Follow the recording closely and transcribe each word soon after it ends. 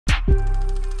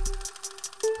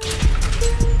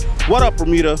What up,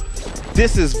 Bermuda?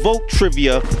 This is Vote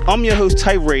Trivia. I'm your host,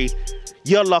 Tyree.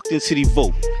 You're locked into the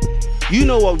vote. You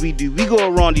know what we do. We go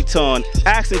around the town,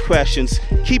 asking questions,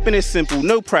 keeping it simple,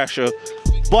 no pressure.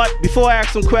 But before I ask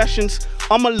some questions,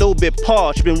 I'm a little bit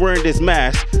parched, been wearing this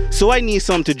mask, so I need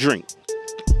something to drink.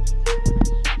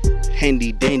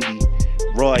 Handy dandy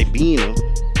Ribena.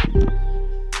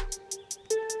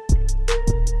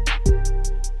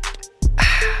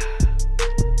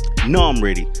 Now I'm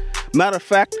ready. Matter of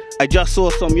fact, I just saw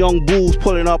some young bulls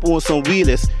pulling up on some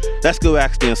wheelers. Let's go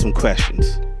ask them some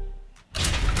questions.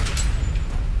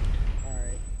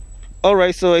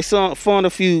 Alright, so I found a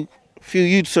few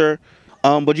youths, sir.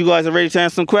 But you guys are ready to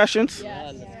answer some questions?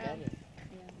 Yeah.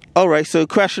 Alright, so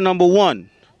question number 1.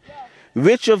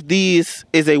 Which of these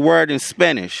is a word in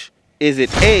Spanish? Is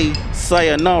it A,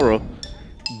 sayonara,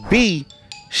 B,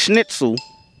 schnitzel,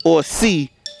 or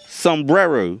C,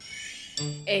 sombrero?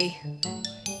 A.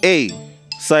 A,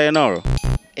 sayonara.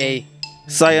 A.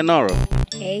 Sayonara.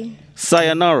 A.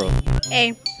 Sayonara.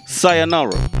 A.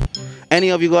 Sayonara. Any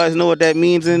of you guys know what that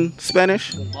means in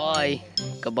Spanish? Goodbye.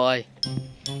 Goodbye.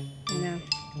 No.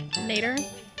 Later.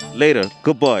 Later.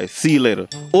 Goodbye. See you later.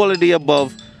 All of the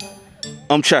above.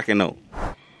 I'm checking out.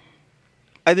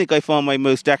 I think I found my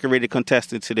most decorated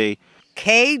contestant today.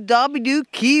 KW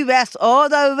Key West all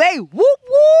the way. Whoop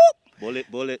whoop.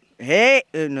 Bullet. Hey,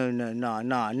 no.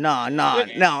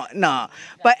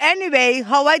 But anyway,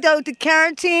 how I do the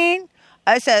quarantine?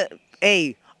 I said,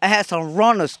 hey, I had some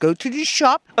runners go to the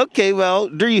shop. Okay, well,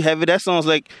 there you have it. That sounds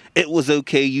like it was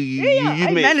okay.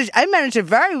 I managed it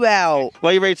very well.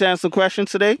 Well, you ready to answer some questions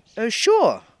today?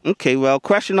 Sure. Okay, well,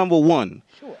 question number 1.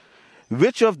 Sure.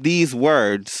 Which of these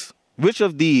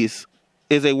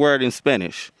is a word in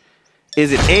Spanish?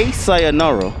 Is it A,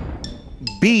 sayonara,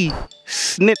 B,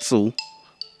 schnitzel,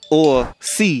 or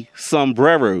C,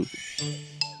 sombrero?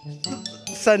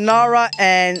 Sonora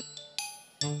and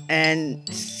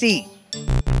C.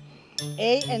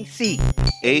 A and C.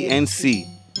 A and C.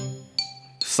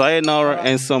 Sayonara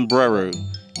and sombrero.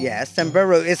 Yeah,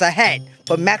 sombrero is a hat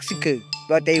for Mexico,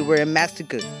 but they were in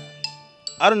Mexico.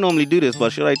 I don't normally do this,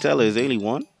 but should I tell her there's only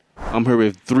one? I'm here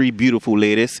with 3 beautiful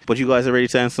ladies, but you guys are ready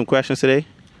to answer some questions today?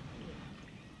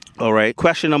 All right,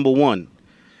 question number 1.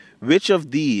 Which of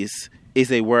these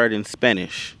is a word in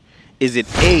Spanish? Is it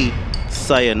A,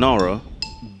 sayonara,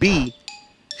 B,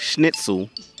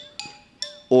 schnitzel,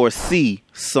 or C,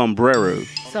 sombrero?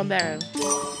 Sombrero.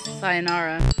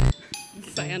 Sayonara.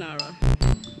 Sayonara.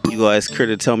 You guys care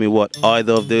to tell me what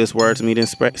either of those words mean in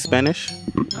Spanish?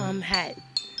 Hat.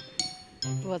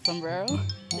 What, sombrero?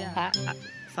 Yeah. Hat.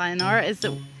 Sayonara, is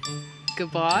it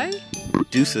goodbye?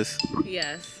 Deuces.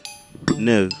 Yes.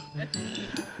 No.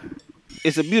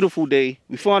 It's a beautiful day.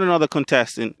 We found another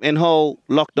contestant. And how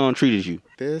lockdown treated you?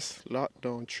 This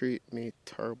lockdown treated me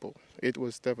terrible. It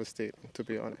was devastating, to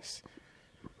be honest.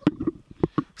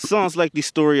 Sounds like the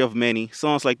story of many.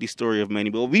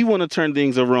 But we want to turn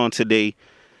things around today.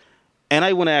 And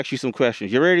I want to ask you some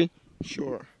questions. You ready?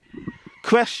 Sure.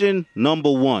 Question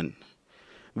number 1.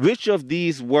 Which of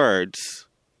these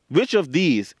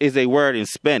is a word in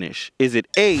Spanish? Is it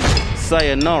A,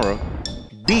 sayonara,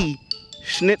 B,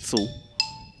 schnitzel,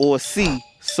 or C,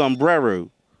 sombrero?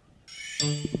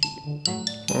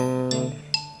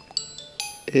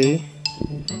 A.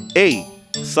 A,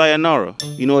 sayonara.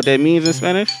 You know what that means in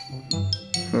Spanish?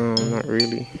 Not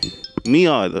really. Me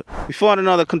either. We found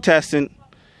another contestant.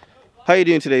 How you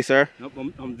doing today, sir?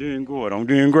 I'm doing good. I'm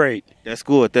doing great. That's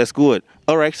good.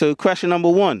 All right, so question number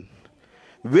 1.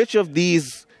 Which of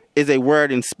these is a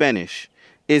word in Spanish?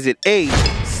 Is it A,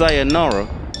 sayonara,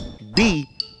 B,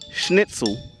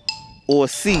 schnitzel, or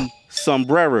C,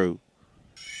 sombrero?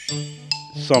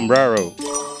 Sombrero.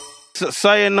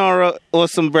 Sayonara or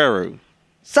sombrero?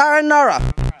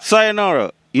 Sayonara.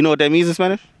 You know what that means in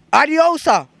Spanish?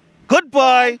 Adiosa.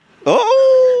 Goodbye.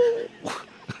 Oh.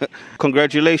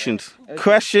 Congratulations.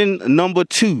 Question number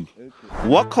 2.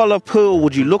 What color pearl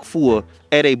would you look for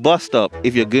at a bus stop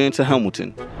if you're going to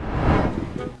Hamilton?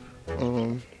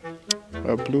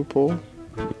 A blue pole.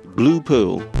 Blue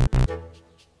pearl.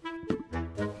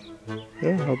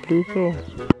 Yeah, a blue pole.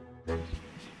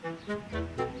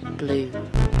 Blue.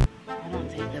 I don't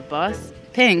take the bus.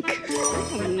 Pink.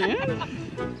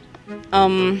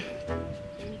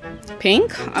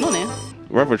 Pink? I don't know.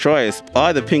 Rough try is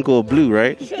either pink or blue,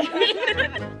 right?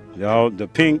 No, the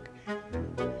pink.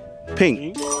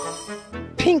 Pink.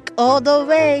 Pink all the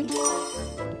way.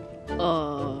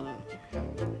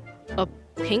 A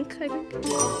pink, I think.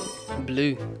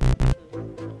 Blue.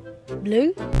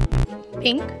 Blue.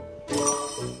 Pink.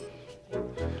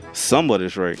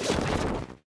 Somebody's right.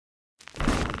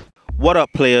 What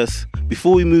up, players?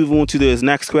 Before we move on to those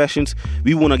next questions,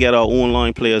 we want to get our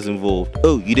online players involved.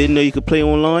 Oh, you didn't know you could play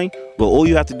online? Well, all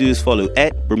you have to do is follow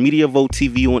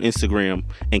 @BermudaVoteTV on Instagram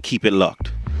and keep it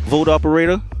locked. Vote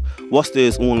operator, what's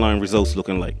those online results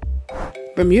looking like?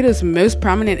 Bermuda's most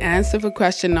prominent answer for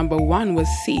question number 1 was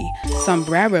C,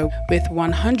 sombrero, with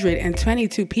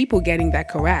 122 people getting that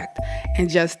correct and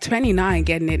just 29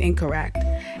 getting it incorrect.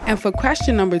 And for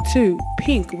question number 2,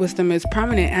 pink was the most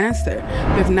prominent answer,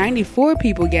 with 94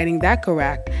 people getting that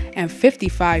correct and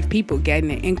 55 people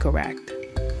getting it incorrect.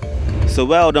 So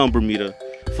well done, Bermuda.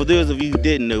 For those of you who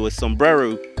didn't know, a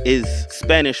sombrero is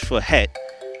Spanish for hat,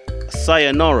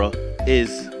 sayonara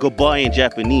is goodbye in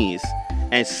Japanese,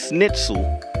 and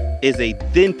schnitzel is a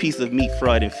thin piece of meat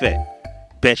fried in fat.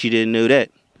 Bet you didn't know that.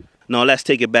 Now let's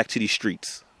take it back to the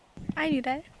streets. I knew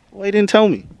that. Why you didn't tell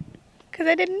me? Because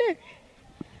I didn't know.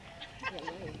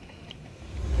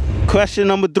 Question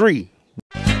number 3.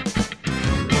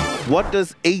 What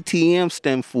does ATM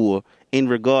stand for in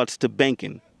regards to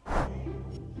banking?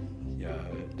 Yeah,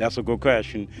 that's a good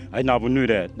question. I never knew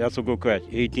that. That's a good question.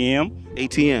 ATM?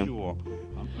 ATM. Sure.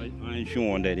 I ain't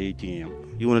sure on that ATM.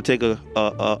 You want to take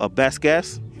a best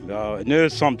guess?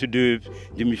 There's something to do with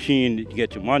the machine to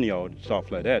get your money out and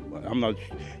stuff like that. But I'm not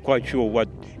quite sure what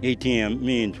ATM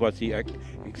means. What's the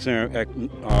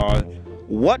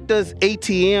What does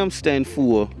ATM stand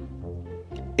for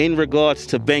in regards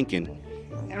to banking?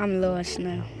 I'm lost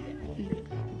now.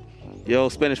 Yo,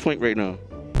 Spanish point right now.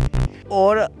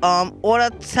 Order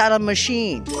teller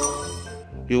machine.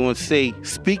 You want to say,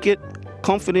 speak it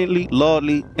confidently,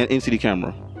 loudly, and into the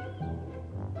camera.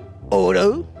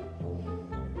 Order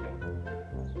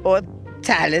or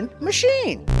talent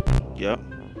machine. Yeah.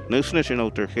 No snitching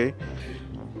out there, okay?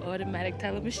 Automatic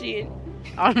teller machine.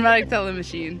 Automatic teller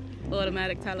machine.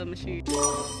 Automatic teller machine.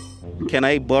 Can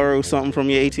I borrow something from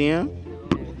your ATM?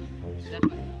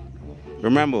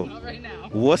 Remember, Not right now.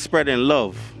 what's spreading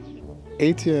love?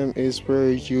 ATM is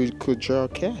where you could draw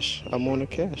cash, amount of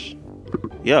cash.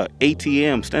 Yeah,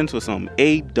 ATM stands for something.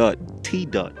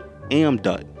 A.T.M.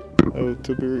 Oh,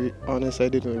 to be honest, I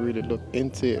didn't really look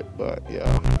into it, but yeah.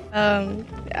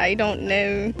 I don't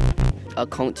know.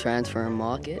 Account transfer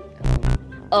market.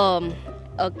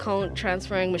 Account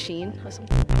transferring machine or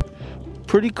something.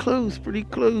 Pretty close.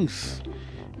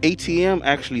 ATM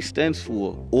actually stands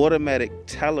for automatic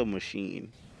teller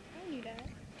machine.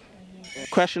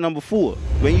 Question number 4.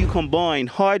 When you combine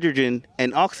hydrogen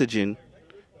and oxygen,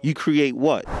 you create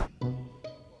what?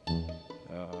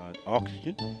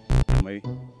 Oxygen?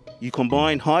 You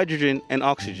combine hydrogen and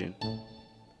oxygen.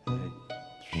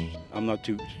 I'm not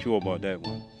too sure about that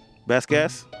one. Best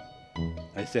guess?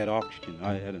 I said oxygen.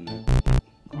 I don't know.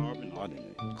 Carbon, I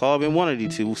don't know. Carbon, one of the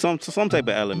two. Some type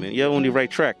of element. You're on the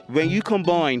right track. When you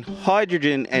combine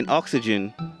hydrogen and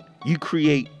oxygen, you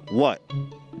create what?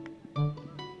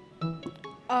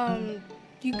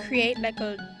 You create like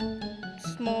a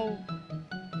small,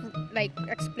 like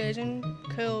explosion,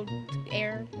 cold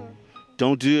air.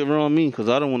 Don't do it around me, because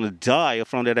I don't want to die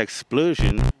from that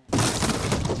explosion.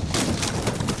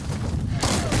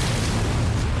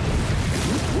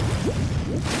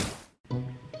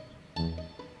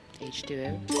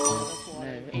 H2O.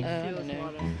 No.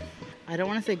 I don't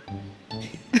want to say.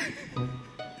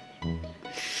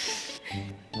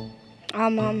 I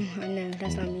know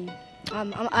that's not me.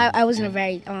 I wasn't a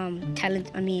very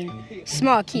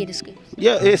smart kid at school.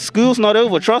 Yeah, school's not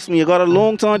over. Trust me, you got a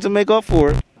long time to make up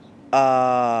for it.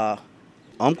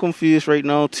 I'm confused right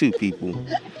now too, people.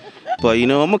 But I'm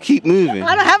gonna keep moving.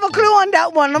 I don't have a clue on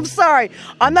that one. I'm sorry.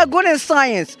 I'm not good in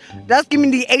science. That's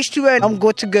giving me the H2O. I'm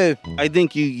good to go. I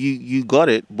think you got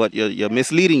it, but you're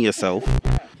misleading yourself.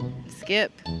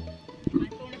 Skip.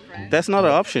 That's not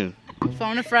an option.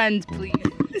 Phone a friend, please.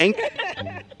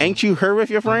 Ain't you her with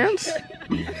your friends?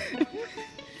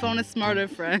 Phone a smarter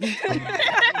friend.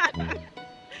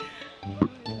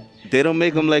 They don't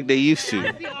make them like they used to.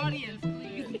 The audience,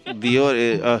 please.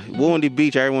 We're on the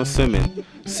beach, everyone's swimming.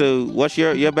 So what's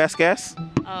your best guess?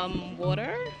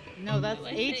 Water? No, that's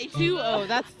H2O.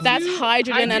 That's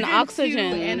hydrogen and too, oxygen.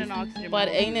 and an oxygen. But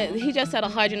ain't it? He just said a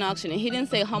hydrogen and oxygen. He didn't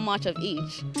say how much of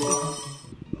each.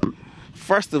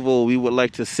 First of all, we would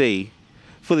like to say,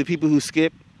 for the people who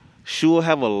skip, sure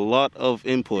have a lot of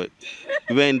input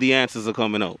when the answers are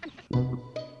coming out.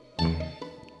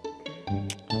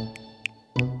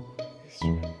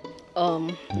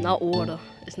 Not water.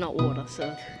 It's not water,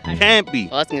 so. Can't be.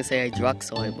 I was gonna say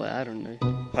hydroxide, but I don't know.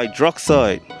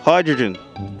 Hydroxide, hydrogen,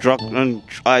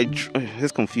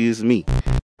 this confused me.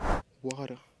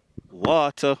 Water.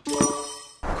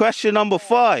 Question number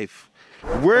 5.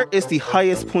 Where is the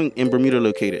highest point in Bermuda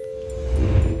located?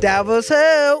 Devil's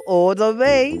Hill all the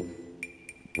way.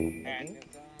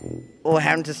 Or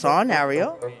Hampton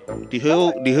area. The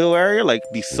hill area, like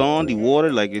the sun, the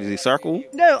water, like is it circle?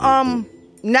 No,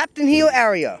 Napton Hill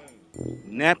area.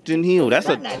 Napton Hill. That's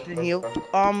Not Napton Hill.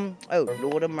 Oh,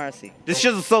 Lord of mercy. This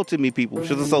just assaulted me, people.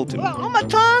 Just assaulted me. Well, I'm a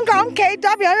tongue. I'm KW.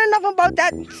 I don't know nothing about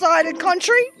that side of the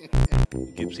country.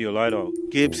 Gibbs Hill Lighthouse.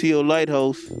 Gibbs Hill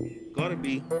Lighthouse. Gotta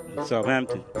be.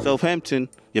 Southampton. Southampton.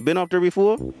 You been up there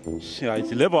before? Yeah, I used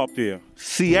to live up there.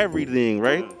 See everything,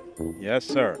 right? Yes,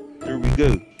 sir. There we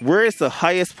go. Where is the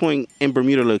highest point in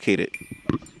Bermuda located?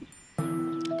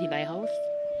 The lighthouse.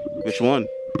 Which one?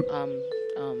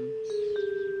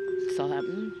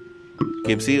 Southampton.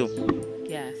 Gibbs Hill.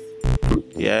 Yes.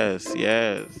 Yes.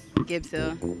 Gibbs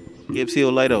Hill. Gibbs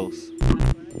Hill Lighthouse.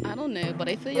 I don't know, but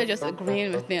I feel you're just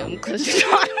agreeing with them because you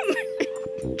know.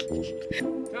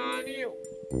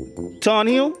 Ton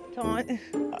Hill?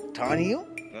 Ton Hill?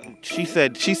 She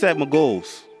said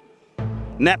McGoals.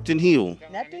 Napton Hill.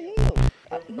 Napton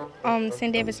Hill.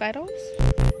 St. David's Lighthouse.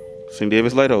 St.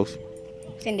 David's Lighthouse.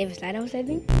 St. David's Lighthouse, I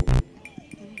think.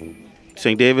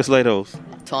 St. David's Lighthouse.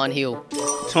 Ton Hill.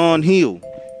 Ton Hill.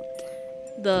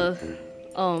 The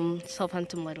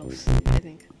Southampton lighthouse, I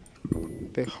think.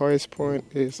 The highest point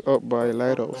is up by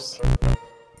Lighthouse.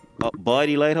 Up by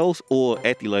the lighthouse or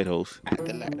at the lighthouse? At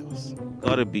the Lighthouse.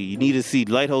 Gotta be. You need to see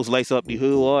lighthouse lights up the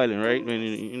whole island, right? When,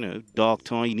 you know, dark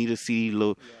tone. You need to see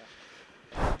little.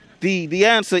 The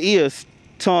answer is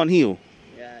Ton Hill.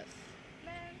 Yes.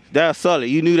 That's solid.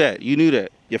 You knew that.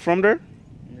 You're from there?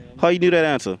 No. How you knew that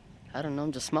answer? I don't know,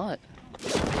 I'm just smart.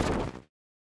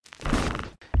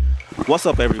 What's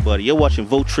up, everybody? You're watching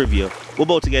Vote Trivia. We're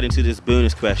about to get into this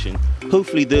bonus question.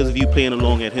 Hopefully, those of you playing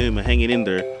along at home are hanging in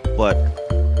there, but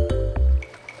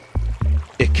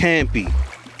it can't be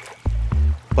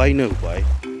by nobody.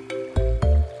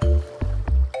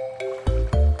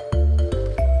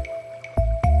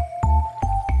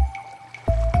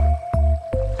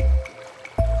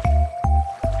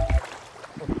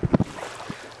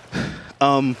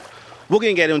 We're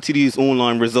gonna get into these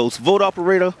online results. Vote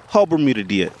operator, how Bermuda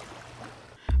did?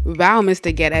 Wow,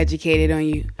 Mr. Get Educated on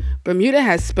You. Bermuda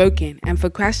has spoken, and for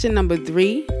question number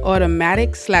 3,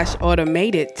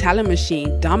 automatic/automated teller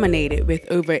machine dominated with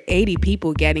over 80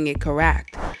 people getting it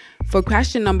correct. For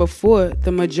question number 4,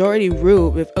 the majority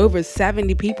ruled with over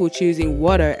 70 people choosing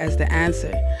water as the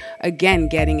answer, again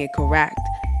getting it correct.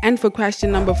 And for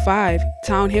question number 5,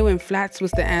 Town Hill and Flats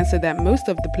was the answer that most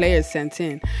of the players sent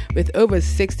in, with over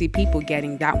 60 people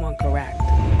getting that one correct.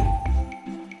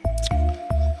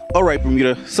 All right,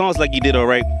 Bermuda, sounds like you did all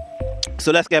right.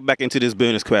 So let's get back into this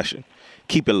bonus question.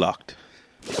 Keep it locked.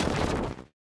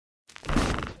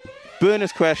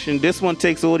 Bonus question, this one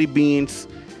takes all the beans.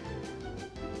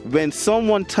 When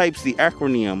someone types the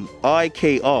acronym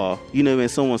IKR, you know, when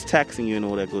someone's taxing you and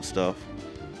all that good stuff,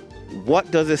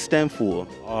 what does it stand for?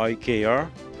 IKR.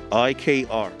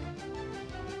 IKR.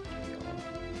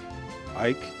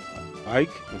 Ike,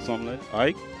 or something like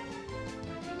that.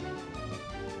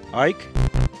 Ike.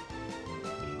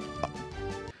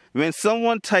 When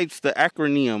someone types the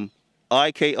acronym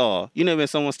IKR, you know, when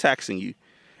someone's taxing you,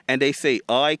 and they say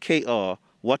IKR,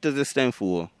 what does it stand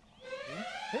for?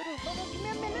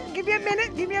 Give me a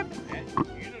minute.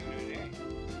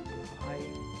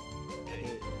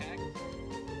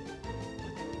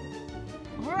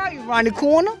 Where are you, around the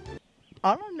corner?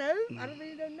 I don't know. I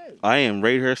really don't know. I am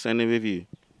right here standing with you.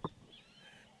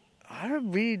 I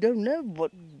really don't know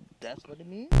what that's what it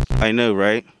means. I know,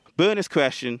 right? Bonus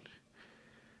question.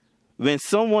 When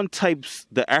someone types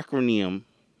the acronym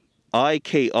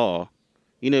IKR,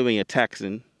 you know, when you're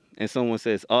taxing, and someone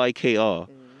says IKR,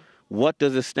 what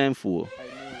does it stand for?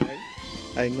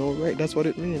 I know, right? That's what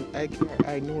it means.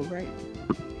 I know, right?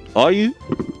 Are you?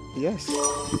 Yes.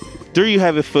 There you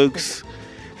have it, folks.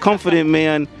 Confident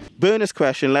man. Bonus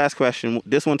question, last question.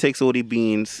 This one takes all the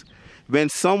beans. When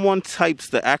someone types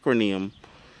the acronym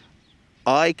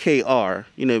IKR,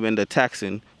 you know, when they're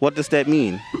taxing, what does that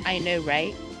mean? I know,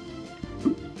 right?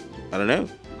 I don't know.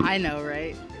 I know,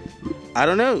 right? I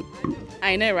don't know.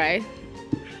 I know, right?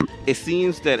 It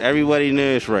seems that everybody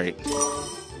knows right.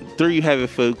 There you have it,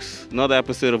 folks. Another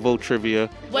episode of Vote Trivia.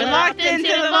 We're locked into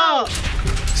the vote.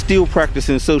 Still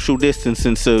practicing social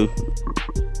distancing, so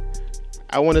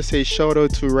I want to say shout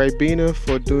out to Ribena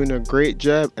for doing a great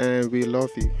job, and we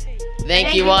love you.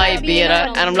 Thank you, Ribena,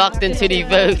 and I'm locked into the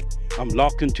vote. I'm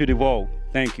locked into the vote.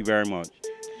 Thank you very much.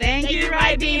 Thank you,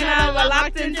 Ribena. We're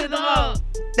locked into the vote.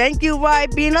 Thank you,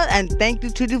 Ribena, and thank you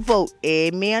to the vote.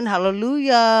 Amen.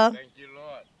 Hallelujah. Thank you,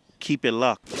 Lord. keep it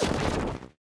locked.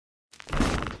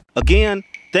 Again,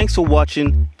 thanks for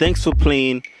watching. Thanks for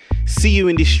playing. See you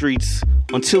in the streets.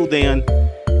 Until then,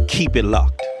 keep it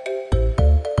locked.